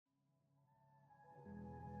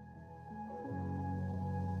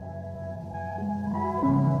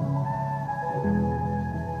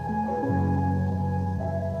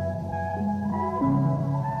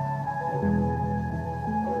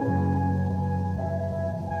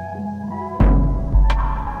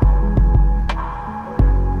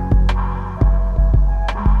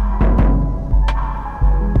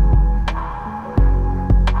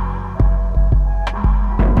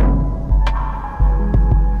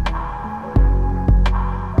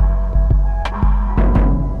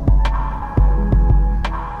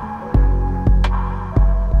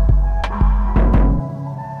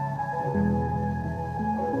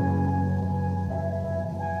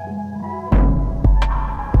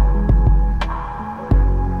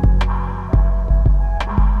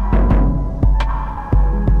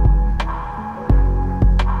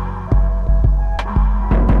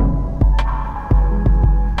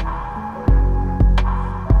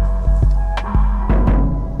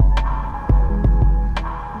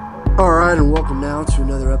right, and welcome now to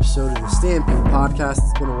another episode of the Stampede Podcast.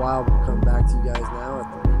 It's been a while, but we're coming back to you guys now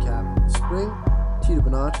at the recap of the spring. Tito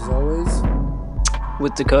Benach, as always.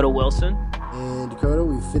 With Dakota Wilson. And Dakota,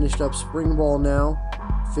 we've finished up spring ball now,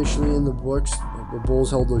 officially in the books. The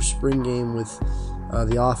Bulls held their spring game with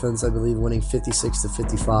the offense, I believe, winning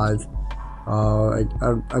 56-55.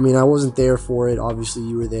 I mean, I wasn't there for it. Obviously,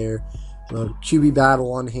 you were there. QB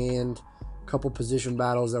battle on hand, a couple position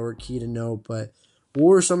battles that were key to note, but what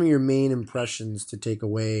were some of your main impressions to take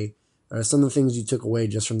away, or some of the things you took away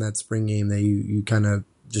just from that spring game that you kind of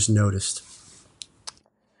just noticed?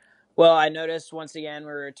 Well, I noticed once again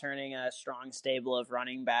we're returning a strong stable of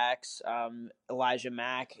running backs. Elijah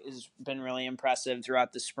Mack has been really impressive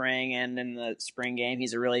throughout the spring and in the spring game.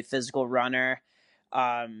 He's a really physical runner.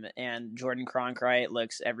 And Jordan Cronkrite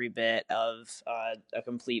looks every bit of a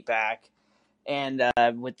complete back. And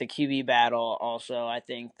with the QB battle also, I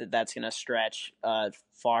think that's going to stretch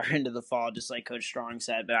far into the fall, just like Coach Strong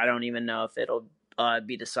said. But I don't even know if it'll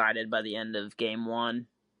be decided by the end of game one.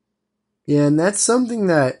 Yeah, and that's something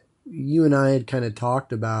that you and I had kind of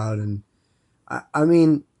talked about. And I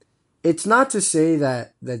mean, it's not to say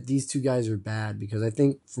that these two guys are bad, because I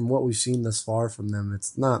think from what we've seen thus far from them,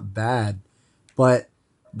 it's not bad. But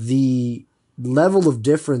the level of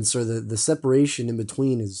difference or the separation in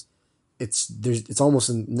between is it's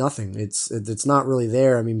almost nothing. It's not really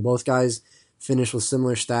there. I mean, both guys finished with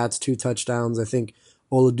similar stats, 2 touchdowns. I think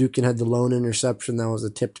Oladukin had the lone interception that was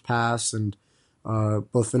a tipped pass, and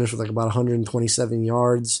both finished with like about 127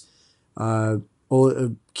 yards.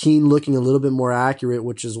 Keene looking a little bit more accurate,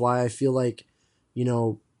 which is why I feel like,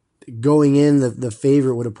 going in, the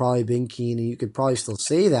favorite would have probably been Keene, and you could probably still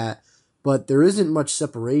say that, but there isn't much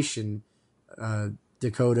separation,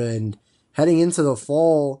 Dakota, and heading into the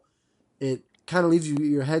fall, it kind of leaves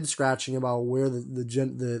your head scratching about where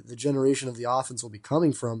the generation of the offense will be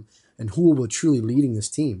coming from and who will be truly leading this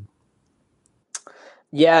team.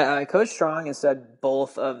 Yeah, Coach Strong has said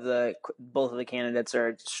both of the candidates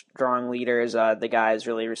are strong leaders. The guys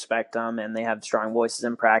really respect them, and they have strong voices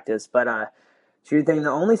in practice. But true thing,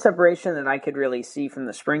 the only separation that I could really see from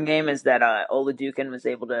the spring game is that Oladukin was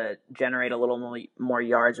able to generate a little more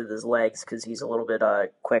yards with his legs because he's a little bit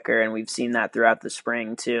quicker, and we've seen that throughout the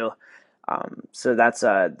spring too. So that's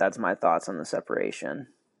my thoughts on the separation.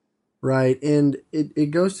 Right, and it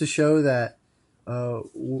goes to show that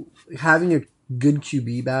having a good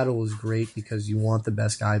QB battle is great because you want the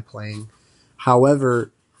best guy playing.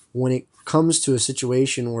 However, when it comes to a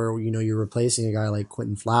situation where you're replacing a guy like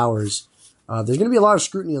Quentin Flowers, there's going to be a lot of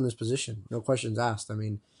scrutiny on this position. No questions asked. I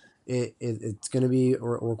mean, it's going to be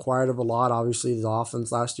required of a lot. Obviously, the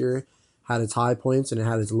offense last year had its high points and it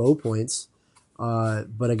had its low points.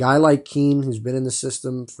 But a guy like Keene, who's been in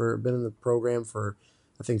the program for,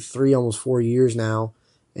 I think, 3, almost 4 years now,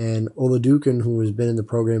 and Oladukin, who has been in the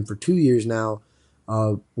program for 2 years now,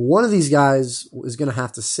 one of these guys is going to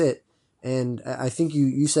have to sit. And I think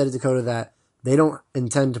you said it, Dakota, that they don't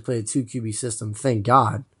intend to play a 2 QB system, thank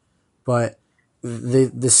God. But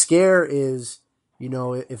the scare is,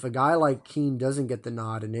 if a guy like Keene doesn't get the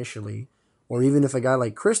nod initially, or even if a guy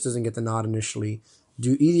like Chris doesn't get the nod initially,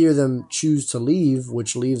 do either of them choose to leave,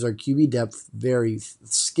 which leaves our QB depth very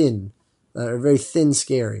very thin,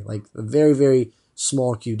 scary, like a very, very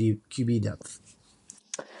small QB depth.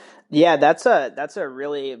 Yeah, that's a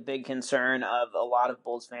really big concern of a lot of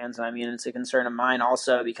Bulls fans. And I mean, it's a concern of mine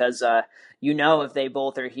also because, if they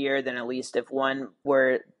both are here, then at least if one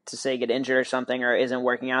were to say get injured or something or isn't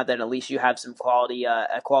working out, then at least you have some quality,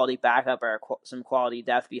 a quality backup or some quality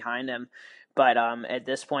depth behind him. But at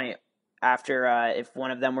this point, after if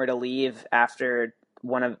one of them were to leave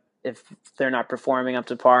if they're not performing up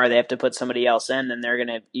to par, they have to put somebody else in, then they're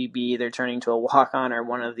going to be either turning to a walk-on or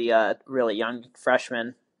one of the really young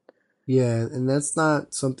freshmen. Yeah, and that's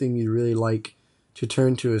not something you really like to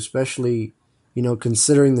turn to, especially,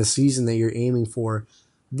 considering the season that you're aiming for.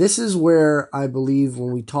 This is where I believe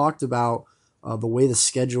when we talked about the way the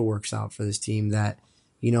schedule works out for this team, that,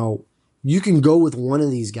 you can go with one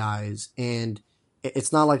of these guys and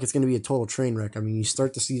it's not like it's going to be a total train wreck. I mean, you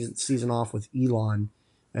start the season off with Elon,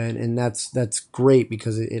 and that's great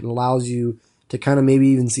because it allows you to kind of maybe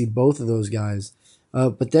even see both of those guys.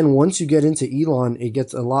 But then once you get into Elon, it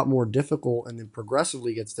gets a lot more difficult, and then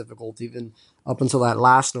progressively gets difficult, even up until that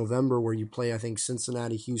last November where you play, I think,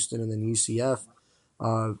 Cincinnati, Houston, and then UCF.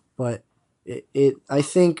 But I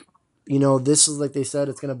think, this is, like they said,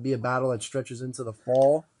 it's going to be a battle that stretches into the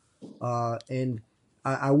fall. And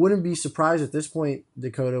I wouldn't be surprised at this point,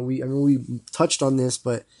 Dakota. We touched on this,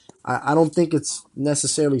 but I don't think it's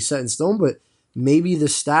necessarily set in stone, but maybe the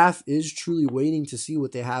staff is truly waiting to see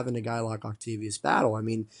what they have in a guy like Octavius Battle. I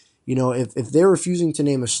mean, if they're refusing to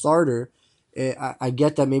name a starter, I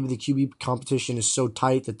get that maybe the QB competition is so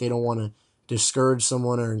tight that they don't want to discourage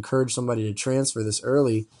someone or encourage somebody to transfer this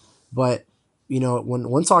early. But,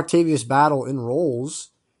 once Octavius Battle enrolls,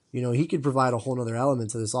 he could provide a whole other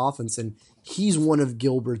element to this offense. And he's one of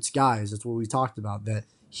Gilbert's guys. That's what we talked about, that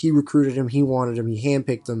he recruited him, he wanted him, he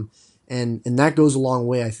handpicked him. And that goes a long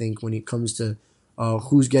way, I think, when it comes to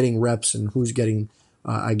who's getting reps and who's getting,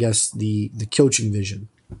 the coaching vision.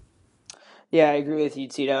 Yeah, I agree with you,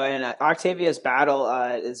 Tito. And Octavius Battle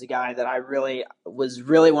is a guy that I really was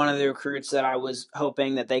really one of the recruits that I was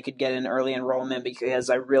hoping that they could get an early enrollment, because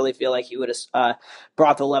I really feel like he would have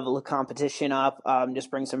brought the level of competition up,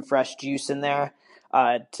 just bring some fresh juice in there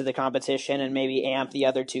to the competition, and maybe amp the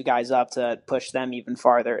other two guys up to push them even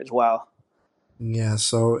farther as well. Yeah,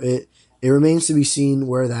 so it remains to be seen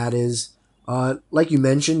where that is. Like you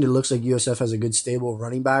mentioned, it looks like USF has a good stable of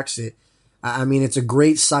running backs. It's a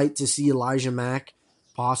great sight to see Elijah Mack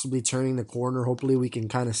possibly turning the corner. Hopefully, we can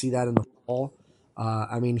kind of see that in the fall.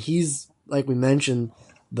 He's, like we mentioned,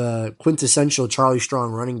 the quintessential Charlie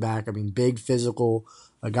Strong running back. Big, physical,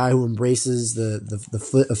 a guy who embraces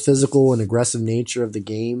the physical and aggressive nature of the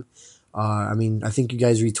game. I think you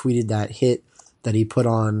guys retweeted that hit that he put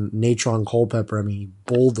on Natron Culpepper. He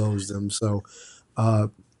bulldozed him. So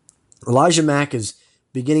Elijah Mack is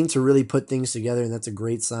beginning to really put things together, and that's a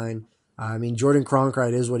great sign. Jordan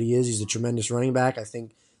Cronkrite is what he is. He's a tremendous running back. I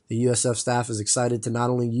think the USF staff is excited to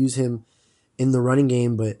not only use him in the running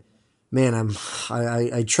game, but man,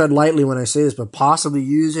 I tread lightly when I say this, but possibly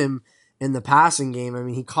use him in the passing game.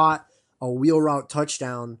 He caught a wheel route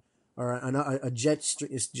touchdown or a jet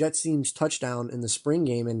seams touchdown in the spring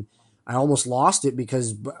game, and I almost lost it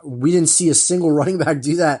because we didn't see a single running back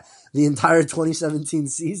do that the entire 2017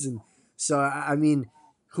 season. So,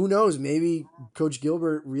 who knows? Maybe Coach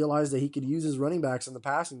Gilbert realized that he could use his running backs in the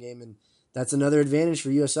passing game, and that's another advantage for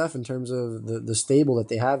USF in terms of the stable that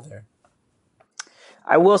they have there.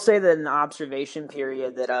 I will say that in the observation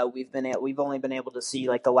period that we've only been able to see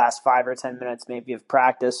like the last 5 or 10 minutes maybe of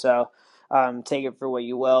practice, so take it for what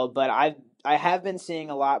you will. But I have been seeing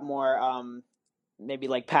a lot more maybe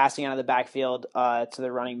like passing out of the backfield to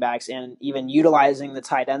the running backs, and even utilizing the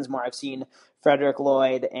tight ends more. I've seen Frederick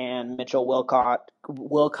Lloyd and Mitchell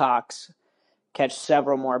Wilcox catch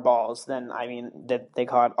several more balls than that they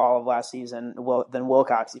caught all of last season. Than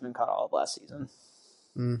Wilcox even caught all of last season.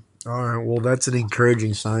 All right, well, that's an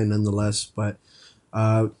encouraging sign nonetheless. But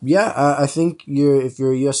I think if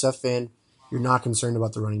you're a USF fan, you're not concerned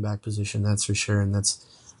about the running back position. That's for sure, and that's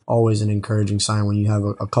always an encouraging sign when you have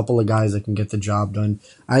a couple of guys that can get the job done.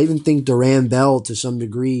 I even think Duran Bell, to some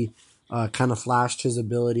degree, kind of flashed his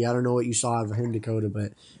ability. I don't know what you saw out of him, Dakota,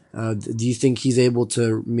 but do you think he's able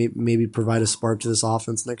to maybe provide a spark to this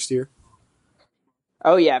offense next year?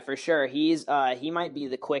 Oh yeah, for sure. He might be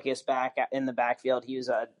the quickest back in the backfield. He was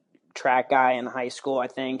a track guy in high school, I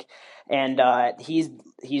think, and he's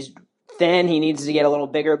thin. He needs to get a little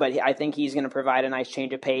bigger, but I think he's going to provide a nice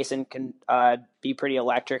change of pace and can be pretty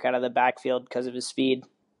electric out of the backfield because of his speed.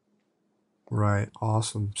 Right.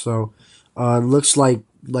 Awesome. So looks like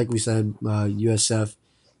we said, USF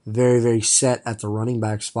very, very set at the running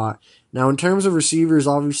back spot. Now, in terms of receivers,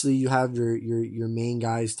 obviously you have your main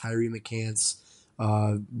guys, Tyree McCants,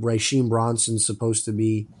 Rasheem Bronson's supposed to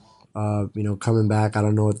be, coming back. I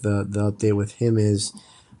don't know what the update with him is.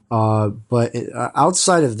 But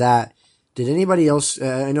outside of that, did anybody else?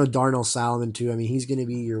 I know Darnell Salomon too. He's going to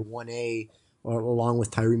be your 1A, along with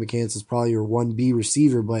Tyree McCants is probably your 1B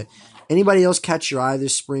receiver. But anybody else catch your eye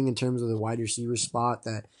this spring in terms of the wide receiver spot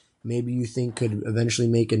that maybe you think could eventually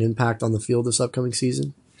make an impact on the field this upcoming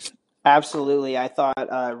season? Absolutely, I thought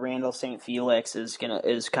Randall St. Felix is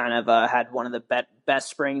kind of had one of the best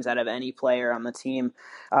springs out of any player on the team.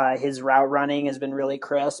 His route running has been really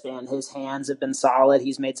crisp, and his hands have been solid.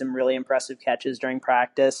 He's made some really impressive catches during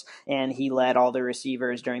practice, and he led all the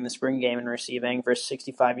receivers during the spring game in receiving for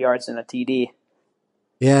 65 yards and a TD.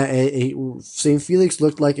 Yeah, St. Felix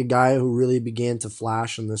looked like a guy who really began to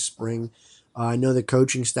flash in this spring. I know the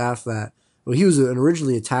coaching staff he was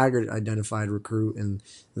originally a Taggart identified recruit, and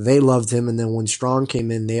they loved him. And then when Strong came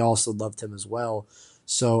in, they also loved him as well.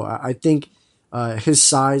 So I think his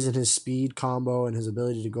size and his speed combo and his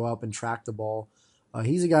ability to go up and track the ball,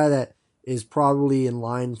 he's a guy that is probably in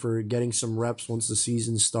line for getting some reps once the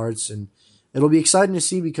season starts. And it'll be exciting to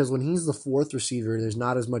see, because when he's the fourth receiver, there's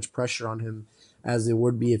not as much pressure on him as there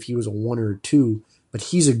would be if he was a 1 or 2. But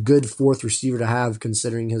he's a good fourth receiver to have,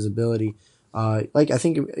 considering his ability. I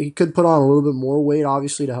think he could put on a little bit more weight,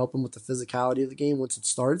 obviously, to help him with the physicality of the game once it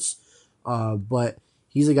starts. But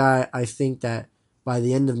he's a guy I think that by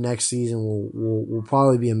the end of next season will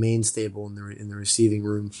probably be a main stable in the receiving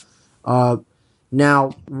room. Uh,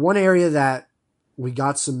 Now, one area that we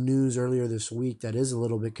got some news earlier this week that is a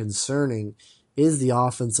little bit concerning is the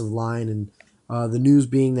offensive line, and the news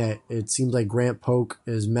being that it seems like Grant Polk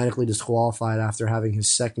is medically disqualified after having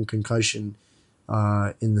his second concussion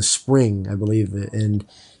in the spring, I believe, and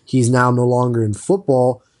he's now no longer in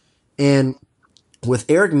football. And with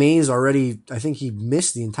Eric Mays already, I think he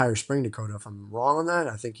missed the entire spring, Dakota. If I'm wrong on that,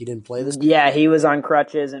 I think he didn't play this. Yeah, he was on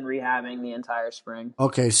crutches and rehabbing the entire spring.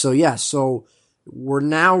 Okay, so yeah, so we're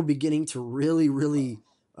now beginning to really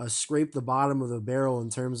scrape the bottom of the barrel in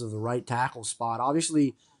terms of the right tackle spot.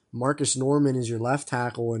 Obviously, Marcus Norman is your left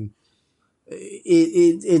tackle, and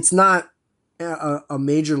it's not a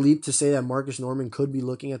major leap to say that Marcus Norman could be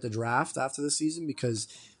looking at the draft after the season, because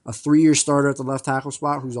a 3-year starter at the left tackle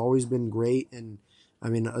spot who's always been great, and I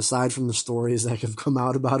mean, aside from the stories that have come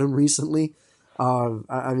out about him recently,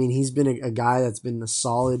 I mean, he's been a guy that's been a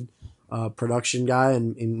solid production guy,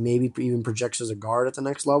 and maybe even projects as a guard at the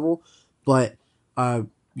next level. But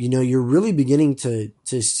you're really beginning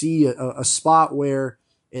to see a spot where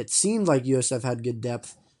it seemed like USF had good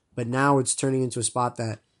depth, but now it's turning into a spot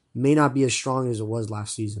that may not be as strong as it was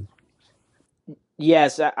last season.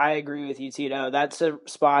 Yes, I agree with you, Tito. That's a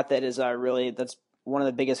spot that is that's one of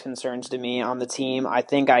the biggest concerns to me on the team. I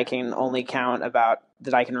think I can only count about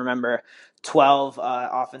that I can remember 12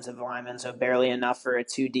 offensive linemen, so barely enough for a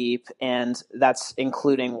two deep, and that's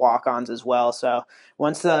including walk-ons as well. So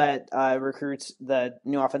once the the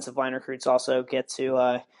new offensive line recruits also get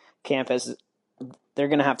to campus, they're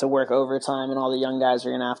going to have to work overtime, and all the young guys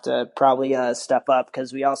are going to have to probably step up,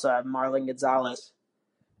 because we also have Marlon Gonzalez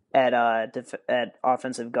at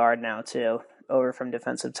offensive guard now too, over from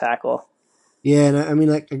defensive tackle. Yeah, and I mean,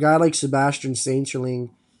 like a guy like Sebastian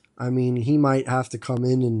Sainterling, I mean, he might have to come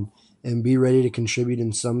in and be ready to contribute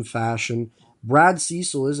in some fashion. Brad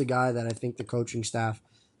Cecil is a guy that I think the coaching staff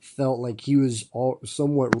felt like he was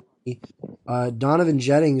somewhat ready. Donovan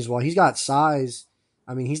Jennings, while he's got size,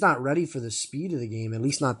 I mean, he's not ready for the speed of the game, at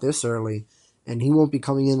least not this early, and he won't be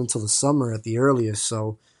coming in until the summer at the earliest.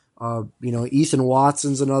 So, Ethan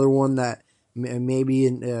Watson's another one that maybe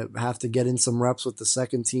have to get in some reps with the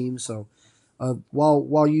second team. So, while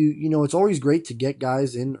it's always great to get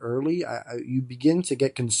guys in early, you begin to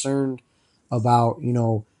get concerned about we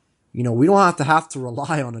don't have to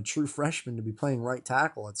rely on a true freshman to be playing right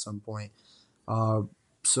tackle at some point.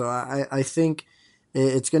 So I think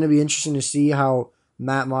it's going to be interesting to see how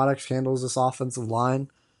Matt Maddox handles this offensive line.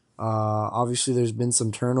 Obviously, there's been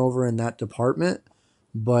some turnover in that department,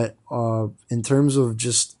 but in terms of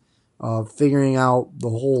just figuring out the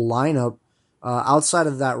whole lineup, outside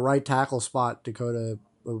of that right tackle spot, Dakota,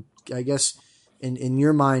 I guess in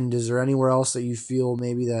your mind, is there anywhere else that you feel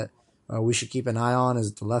maybe that we should keep an eye on? Is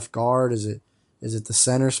it the left guard? Is it the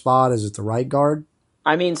center spot? Is it the right guard?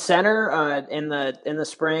 I mean, center in the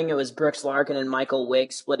spring, it was Brooks Larkin and Michael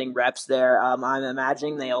Wigg splitting reps there. I'm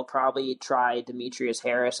imagining they'll probably try Demetrius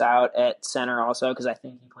Harris out at center also, because I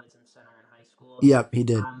think he played some center in high school. Yep, he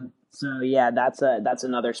did. So yeah, that's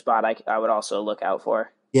another spot I would also look out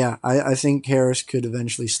for. Yeah, I think Harris could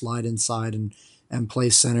eventually slide inside and play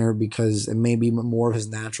center, because it may be more of his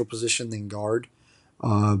natural position than guard.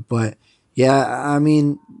 But yeah, I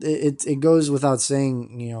mean, it goes without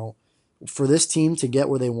saying, for this team to get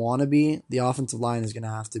where they want to be, the offensive line is going to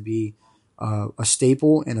have to be a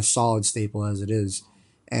staple, and a solid staple as it is.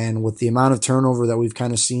 And with the amount of turnover that we've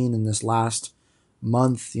kind of seen in this last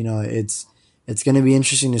month, it's going to be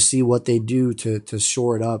interesting to see what they do to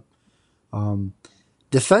shore it up.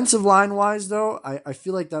 Defensive line wise, though, I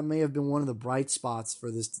feel like that may have been one of the bright spots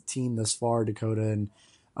for this team thus far, Dakota. And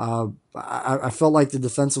I felt like the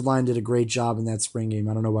defensive line did a great job in that spring game.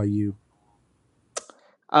 I don't know about you.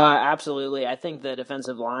 Absolutely. I think the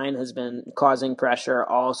defensive line has been causing pressure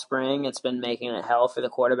all spring. It's been making it hell for the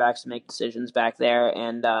quarterbacks to make decisions back there.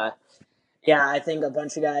 And yeah, I think a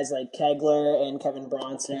bunch of guys like Kegler and Kevin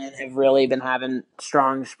Bronson have really been having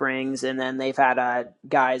strong springs. And then they've had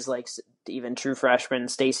guys like even true freshman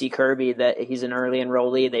Stacy Kirby, that he's an early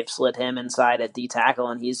enrollee. They've slid him inside at D tackle,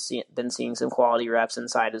 and he's been seeing some quality reps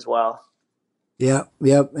inside as well. Yep.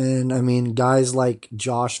 And I mean, guys like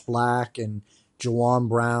Josh Black and Jawan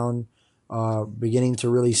Brown beginning to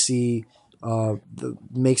really see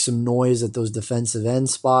make some noise at those defensive end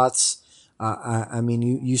spots. I mean,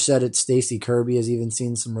 you said it. Stacy Kirby has even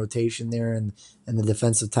seen some rotation there, and the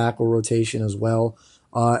defensive tackle rotation as well.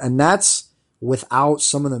 And that's without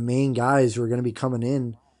some of the main guys who are going to be coming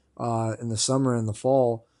in the summer and the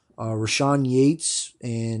fall. Rashawn Yates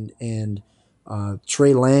and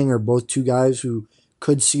Trey Lang are both two guys who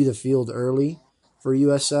could see the field early. for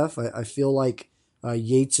USF. I feel like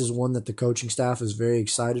Yates is one that the coaching staff is very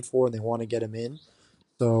excited for, and they want to get him in.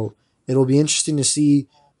 So it'll be interesting to see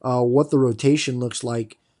what the rotation looks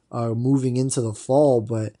like moving into the fall.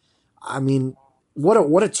 But I mean, what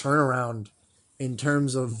a turnaround in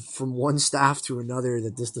terms of from one staff to another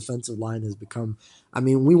that this defensive line has become. I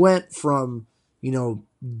mean, we went from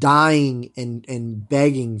dying and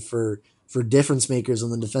begging for difference makers on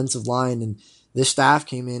the defensive line, and this staff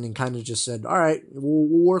came in and kind of just said, "All right, we'll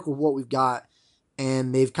work with what we've got,"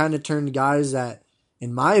 and they've kind of turned guys that,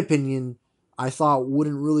 in my opinion, I thought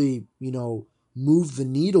wouldn't really, move the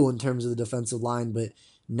needle in terms of the defensive line, but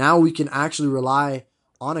now we can actually rely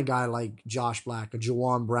on a guy like Josh Black, a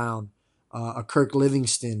Jawan Brown, a Kirk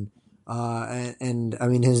Livingston, and I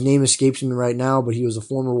mean his name escapes me right now, but he was a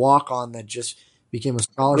former walk-on that just became a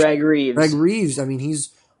scholarship. Greg Reeves. Greg Reeves. I mean,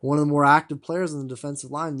 he's one of the more active players on the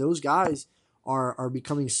defensive line. Those guys are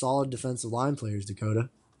becoming solid defensive line players, Dakota.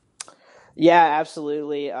 Yeah,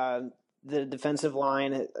 absolutely. The defensive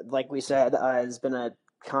line, like we said, has been a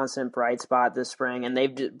constant bright spot this spring, and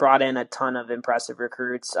they've brought in a ton of impressive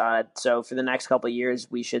recruits. So for the next couple of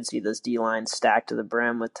years, we should see this D-line stacked to the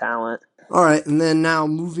brim with talent. All right, and then now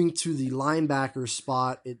moving to the linebacker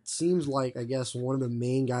spot, it seems like, I guess, one of the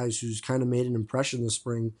main guys who's kind of made an impression this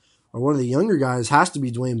spring, or one of the younger guys, has to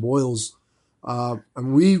be Dwayne Boyles.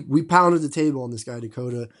 And we pounded the table on this guy,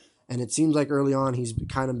 Dakota, and it seems like early on he's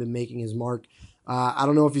kind of been making his mark. I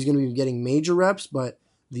don't know if he's going to be getting major reps, but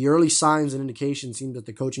the early signs and indications seem that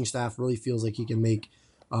the coaching staff really feels like he can make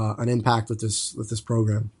an impact with this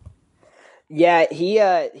program. Yeah,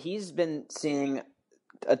 he's been seeing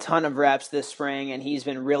a ton of reps this spring, and he's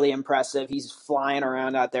been really impressive. He's flying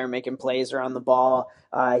around out there making plays around the ball.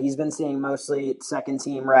 He's been seeing mostly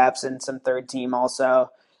second-team reps and some third-team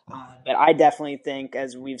also. But I definitely think,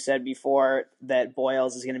 as we've said before, that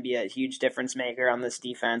Boyles is going to be a huge difference maker on this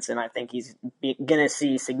defense, and I think he's going to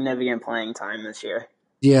see significant playing time this year.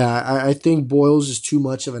 Yeah, I think Boyles is too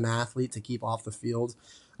much of an athlete to keep off the field.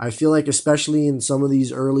 I feel like, especially in some of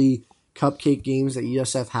these early cupcake games that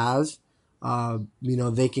USF has,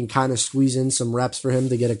 they can kind of squeeze in some reps for him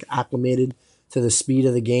to get acclimated to the speed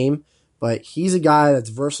of the game. But he's a guy that's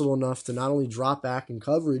versatile enough to not only drop back in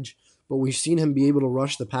coverage, but we've seen him be able to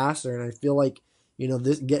rush the passer. And I feel like,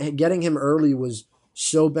 getting him early was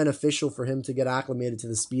so beneficial for him to get acclimated to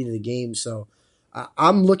the speed of the game. So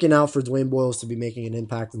I'm looking out for Dwayne Boyles to be making an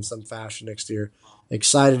impact in some fashion next year.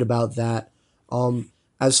 Excited about that.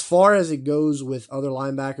 As far as it goes with other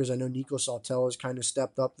linebackers, I know Nico Sawtell has kind of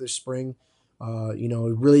stepped up this spring.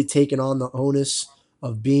 Really taken on the onus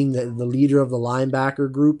of being the leader of the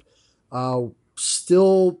linebacker group.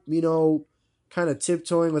 Still, kind of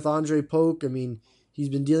tiptoeing with Andre Polk. I mean, he's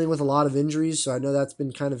been dealing with a lot of injuries, so I know that's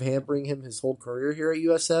been kind of hampering him his whole career here at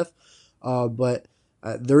USF. But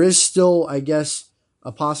there is still, I guess,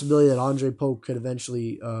 a possibility that Andre Polk could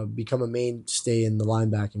eventually become a mainstay in the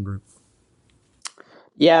linebacking group.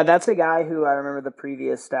 Yeah, that's a guy who I remember the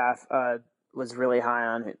previous staff was really high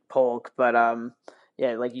on, Polk. But,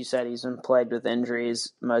 like you said, he's been plagued with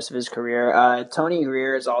injuries most of his career. Tony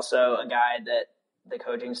Greer is also a guy that the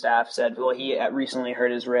coaching staff said, well, he recently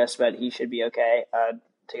hurt his wrist, but he should be okay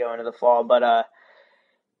to go into the fall. But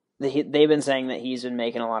they've been saying that he's been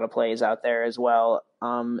making a lot of plays out there as well.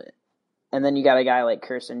 And then you got a guy like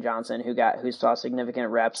Kirsten Johnson who saw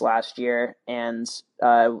significant reps last year and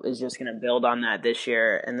is just going to build on that this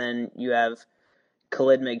year. And then you have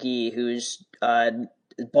Khalid McGee, who's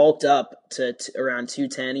bulked up to around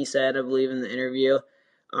 210, he said, I believe, in the interview.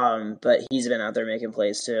 But he's been out there making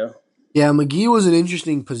plays too. Yeah, McGee was an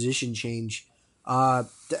interesting position change.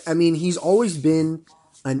 He's always been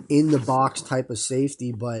an in-the-box type of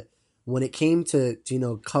safety, but when it came to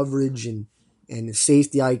coverage and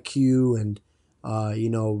safety IQ and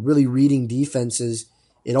really reading defenses,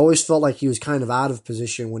 it always felt like he was kind of out of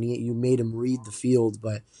position when you made him read the field.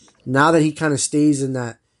 But now that he kind of stays in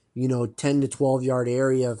that 10 to 12 yard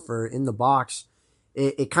area for in the box,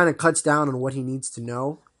 it kind of cuts down on what he needs to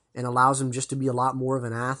know and allows him just to be a lot more of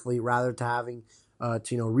an athlete rather to having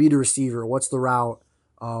to read a receiver, what's the route,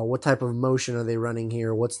 what type of motion are they running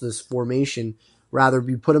here, what's this formation. Rather,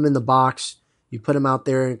 you put him in the box, you put him out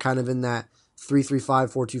there and kind of in that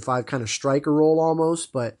 3-3-5, 4-2-5 kind of striker role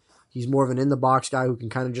almost, but he's more of an in-the-box guy who can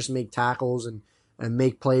kind of just make tackles and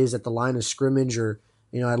make plays at the line of scrimmage or,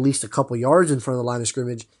 at least a couple yards in front of the line of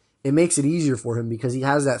scrimmage. It makes it easier for him because he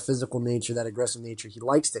has that physical nature, that aggressive nature. He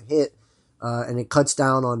likes to hit, and it cuts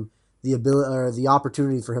down on the ability or the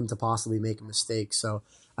opportunity for him to possibly make a mistake. So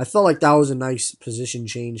I felt like that was a nice position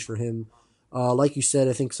change for him. Like you said,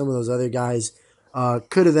 I think some of those other guys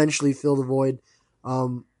could eventually fill the void.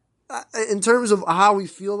 in terms of how we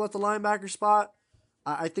feel about the linebacker spot,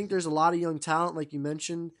 I think there's a lot of young talent, like you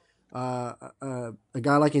mentioned. A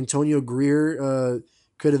guy like Antonio Greer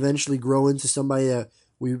could eventually grow into somebody that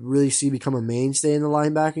we really see become a mainstay in the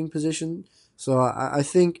linebacking position. So I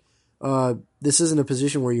think this isn't a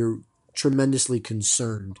position where you're tremendously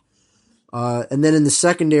concerned. And then in the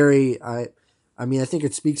secondary, I mean, I think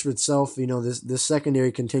it speaks for itself. You know, this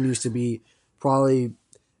secondary continues to be probably,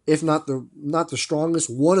 if not the strongest,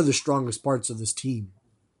 one of the strongest parts of this team.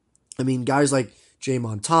 I mean, guys like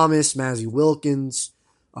Jamon Thomas, Mazzy Wilkins.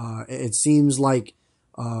 It seems like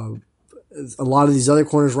a lot of these other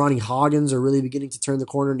corners, Ronnie Hoggins, are really beginning to turn the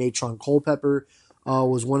corner. Natron Culpepper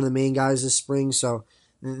was one of the main guys this spring. So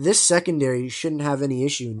this secondary shouldn't have any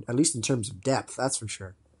issue, at least in terms of depth. That's for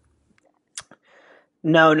sure.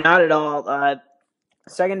 No, not at all.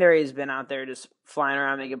 Secondary has been out there just flying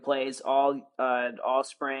around making plays all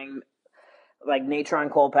spring. Like Natron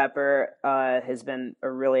Culpepper has been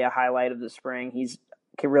really a highlight of the spring. He's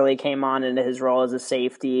really came on into his role as a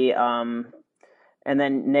safety. And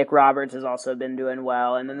then Nick Roberts has also been doing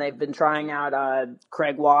well. And then they've been trying out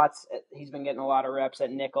Craig Watts. He's been getting a lot of reps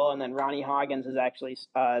at nickel. And then Ronnie Hoggins has actually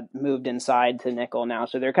moved inside to nickel now.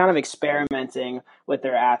 So they're kind of experimenting with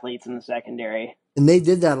their athletes in the secondary. And they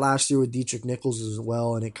did that last year with Dietrich Nichols as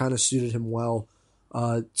well, and it kind of suited him well.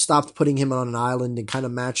 Stopped putting him on an island and kind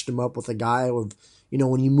of matched him up with a guy with, you know,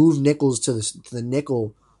 when you move Nichols to the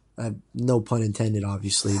nickel, no pun intended,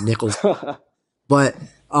 obviously, Nichols. But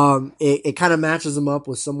it kind of matches him up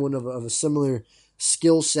with someone of a similar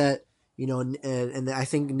skill set, you know, and I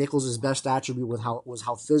think Nichols' best attribute was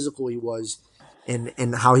how physical he was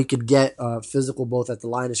and how he could get physical both at the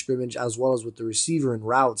line of scrimmage as well as with the receiver and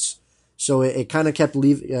routes. So it kind of kept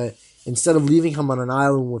instead of leaving him on an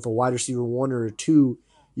island with a wide receiver 1 or 2,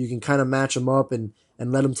 you can kind of match him up and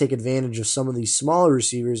let him take advantage of some of these smaller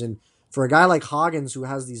receivers. And for a guy like Hoggins who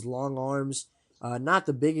has these long arms, not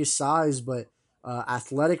the biggest size, but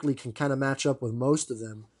athletically can kind of match up with most of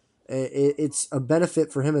them, it's a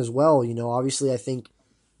benefit for him as well. You know, obviously I think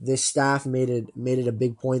this staff made it a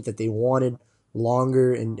big point that they wanted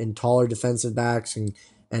longer and taller defensive backs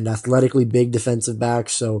and athletically big defensive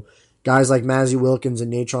backs. So guys like Mazzy Wilkins and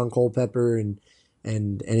Natron Culpepper and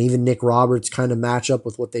even Nick Roberts kind of match up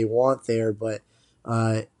with what they want there. But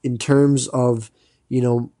in terms of, you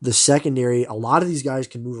know, the secondary, a lot of these guys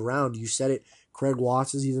can move around. You said it. Craig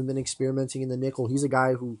Watts has even been experimenting in the nickel. He's a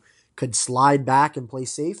guy who could slide back and play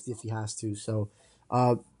safety if he has to. So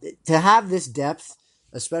to have this depth,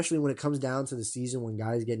 especially when it comes down to the season when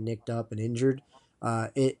guys get nicked up and injured,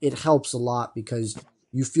 it helps a lot because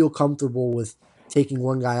you feel comfortable with taking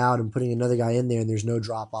one guy out and putting another guy in there, and there's no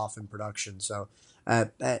drop off in production. So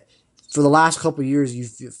for the last couple of years,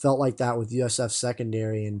 you felt like that with USF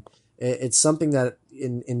secondary, and it's something that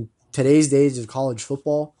in today's days of college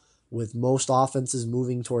football, with most offenses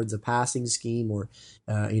moving towards a passing scheme or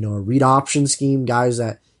a read option scheme, guys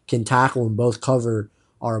that can tackle and both cover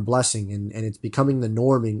are a blessing, and it's becoming the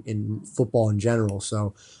norm in football in general.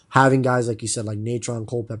 So having guys like you said, like Natron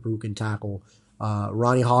Culpepper who can tackle,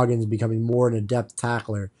 Ronnie Hoggins becoming more an adept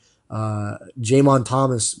tackler, Jamon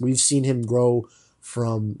Thomas, we've seen him grow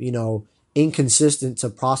from, you know, inconsistent to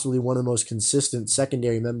possibly one of the most consistent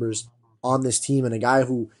secondary members on this team, and a guy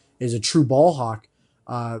who is a true ball hawk.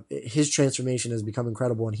 His transformation has become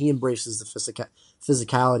incredible, and he embraces the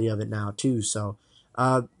physicality of it now too. So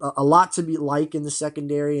a lot to be like in the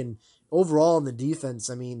secondary, and overall in the defense.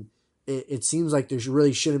 I mean, it seems like there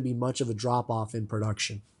really shouldn't be much of a drop off in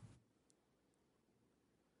production.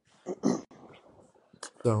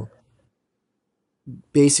 So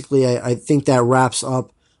basically, I think that wraps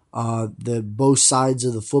up the both sides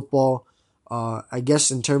of the football. I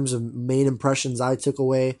guess in terms of main impressions I took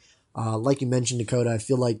away, like you mentioned, Dakota, I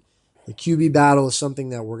feel like the QB battle is something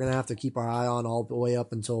that we're going to have to keep our eye on all the way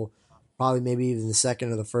up until probably maybe even the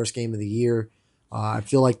second or the first game of the year. I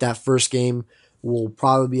feel like that first game will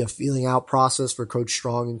probably be a feeling out process for Coach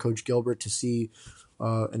Strong and Coach Gilbert to see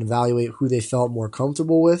and evaluate who they felt more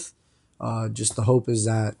comfortable with. Just the hope is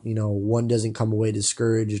that, you know, one doesn't come away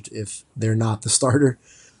discouraged if they're not the starter.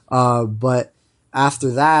 But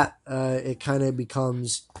after that, it kind of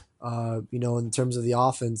becomes, in terms of the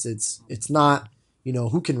offense, it's not,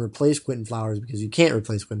 who can replace Quentin Flowers, because you can't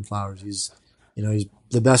replace Quentin Flowers. He's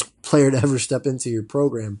the best player to ever step into your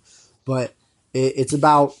program. But it's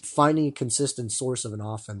about finding a consistent source of an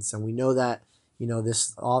offense. And we know that,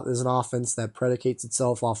 this is an offense that predicates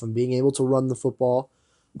itself off of being able to run the football.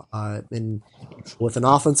 And with an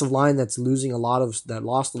offensive line that's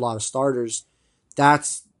lost a lot of starters,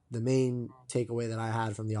 that's the main takeaway that I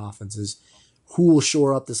had from the offense is who will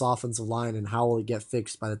shore up this offensive line and how will it get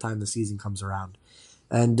fixed by the time the season comes around.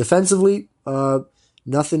 And defensively,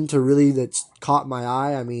 nothing to really that's caught my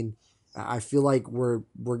eye. I mean, I feel like we're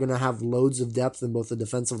gonna have loads of depth in both the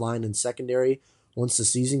defensive line and secondary once the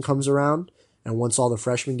season comes around and once all the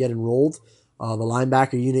freshmen get enrolled. The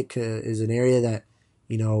linebacker unit is an area that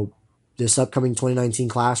this upcoming 2019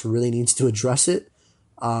 class really needs to address it.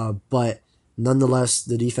 But nonetheless,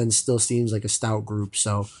 the defense still seems like a stout group.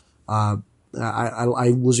 So I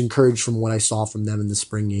was encouraged from what I saw from them in the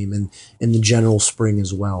spring game and in the general spring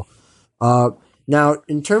as well. Now,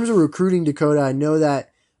 in terms of recruiting, Dakota, I know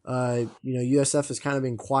that USF has kind of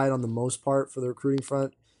been quiet on the most part for the recruiting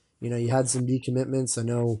front. You had some decommitments. I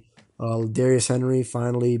know Darius Henry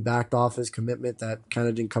finally backed off his commitment. That kind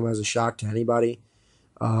of didn't come as a shock to anybody.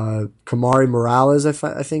 Kamari Morales,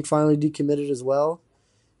 I think, finally decommitted as well.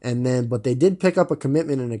 But they did pick up a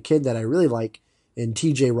commitment in a kid that I really like in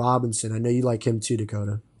TJ Robinson. I know you like him too,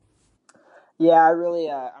 Dakota. Yeah,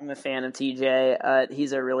 I'm a fan of TJ.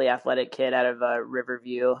 He's a really athletic kid out of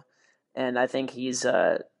Riverview, and I think he's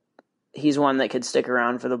one that could stick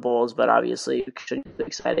around for the Bulls. But obviously, you should be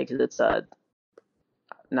excited because it's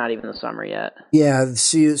not even the summer yet. Yeah,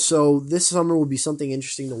 see, so this summer will be something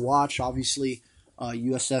interesting to watch. Obviously,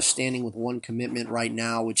 USF standing with one commitment right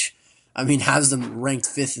now, which has them ranked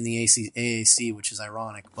 5th in the AAC, which is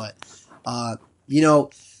ironic. But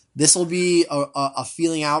this will be a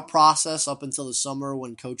feeling out process up until the summer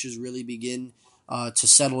when coaches really begin to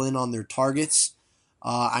settle in on their targets.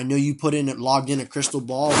 I know you logged in a crystal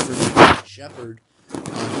ball for Shepard.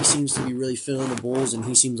 He seems to be really filling the Bulls, and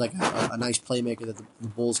he seems like a nice playmaker that the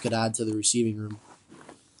Bulls could add to the receiving room.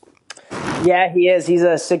 Yeah, he is. He's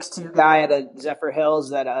a 6'2" guy at Zephyr Hills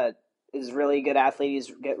that is a really good athlete.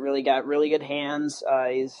 He's got really good hands.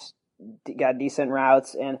 He's got decent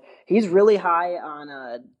routes, and he's really high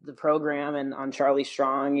on the program and on Charlie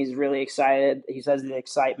Strong. He's really excited. He says the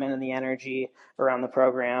excitement and the energy around the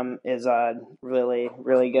program is really,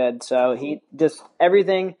 really good. So he just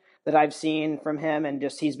everything that I've seen from him, and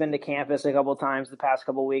just he's been to campus a couple times the past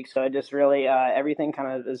couple weeks. So it just really everything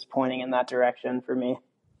kind of is pointing in that direction for me.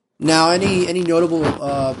 Now, any notable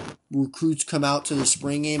recruits come out to the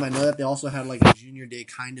spring game? I know that they also had like a junior day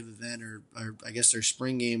kind of event, or I guess their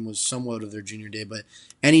spring game was somewhat of their junior day. But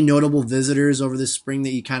any notable visitors over this spring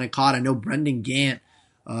that you kind of caught? I know Brendan Gant.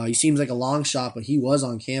 He seems like a long shot, but he was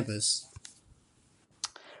on campus.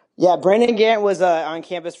 Yeah, Brendan Gant was on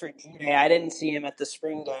campus for junior day. I didn't see him at the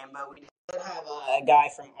spring game, but we did have a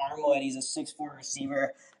guy from Armwood. He's a 6'4"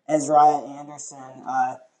 receiver, Ezra Anderson.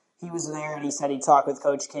 He was there, and he said he talked with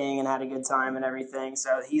Coach King and had a good time and everything.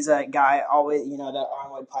 So he's a guy always, that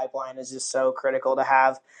Armwood pipeline is just so critical to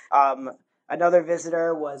have. Another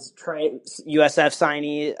visitor was USF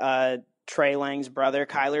signee Trey Lang's brother,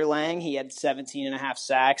 Kyler Lang. He had 17 and a half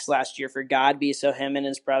sacks last year for Godby, so him and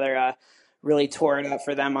his brother really tore it up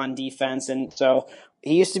for them on defense. And so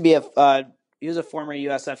he used to be he was a former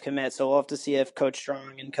USF commit, so we'll have to see if Coach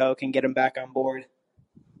Strong and Co can get him back on board.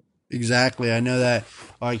 Exactly. I know that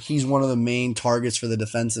he's one of the main targets for the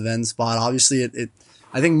defensive end spot. Obviously,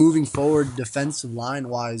 I think moving forward, defensive line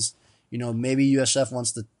wise, maybe USF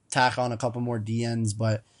wants to tack on a couple more DNs,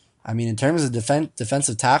 but in terms of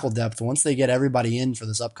defensive tackle depth, once they get everybody in for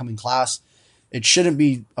this upcoming class, it shouldn't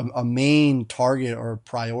be a main target or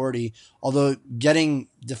priority. Although getting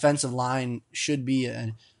defensive line should be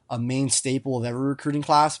a main staple of every recruiting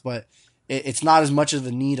class, but it's not as much of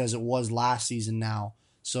a need as it was last season now.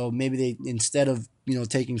 So maybe they, instead of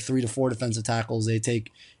taking 3 to 4 defensive tackles, they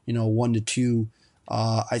take 1 to 2.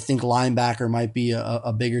 I think linebacker might be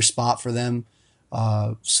a bigger spot for them.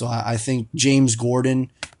 So I think James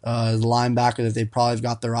Gordon, the linebacker that they probably have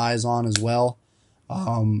got their eyes on as well.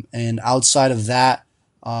 And outside of that,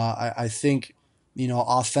 I think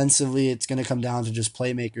offensively it's going to come down to just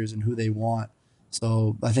playmakers and who they want.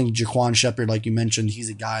 So I think Jaquan Shepard, like you mentioned,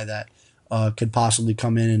 he's a guy that could possibly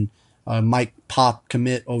come in and might pop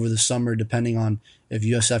commit over the summer, depending on if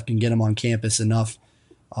USF can get him on campus enough.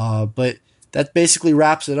 But that basically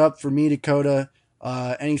wraps it up for me, Dakota.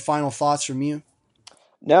 Any final thoughts from you?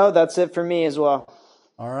 No, that's it for me as well.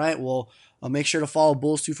 All right. Well, make sure to follow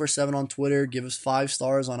Bulls247 on Twitter. Give us 5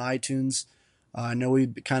 stars on iTunes. I know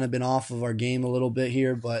we've kind of been off of our game a little bit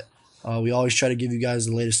here, but we always try to give you guys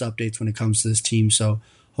the latest updates when it comes to this team. So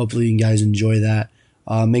hopefully you guys enjoy that.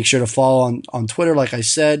 Make sure to follow on Twitter, like I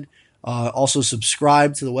said. Also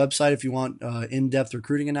subscribe to the website if you want in-depth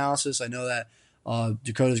recruiting analysis. I know that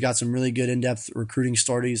Dakota's got some really good in-depth recruiting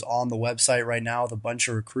stories on the website right now with a bunch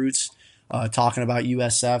of recruits talking about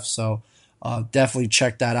USF. So definitely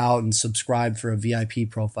check that out and subscribe for a VIP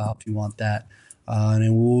profile if you want that.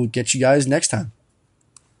 and we'll get you guys next time.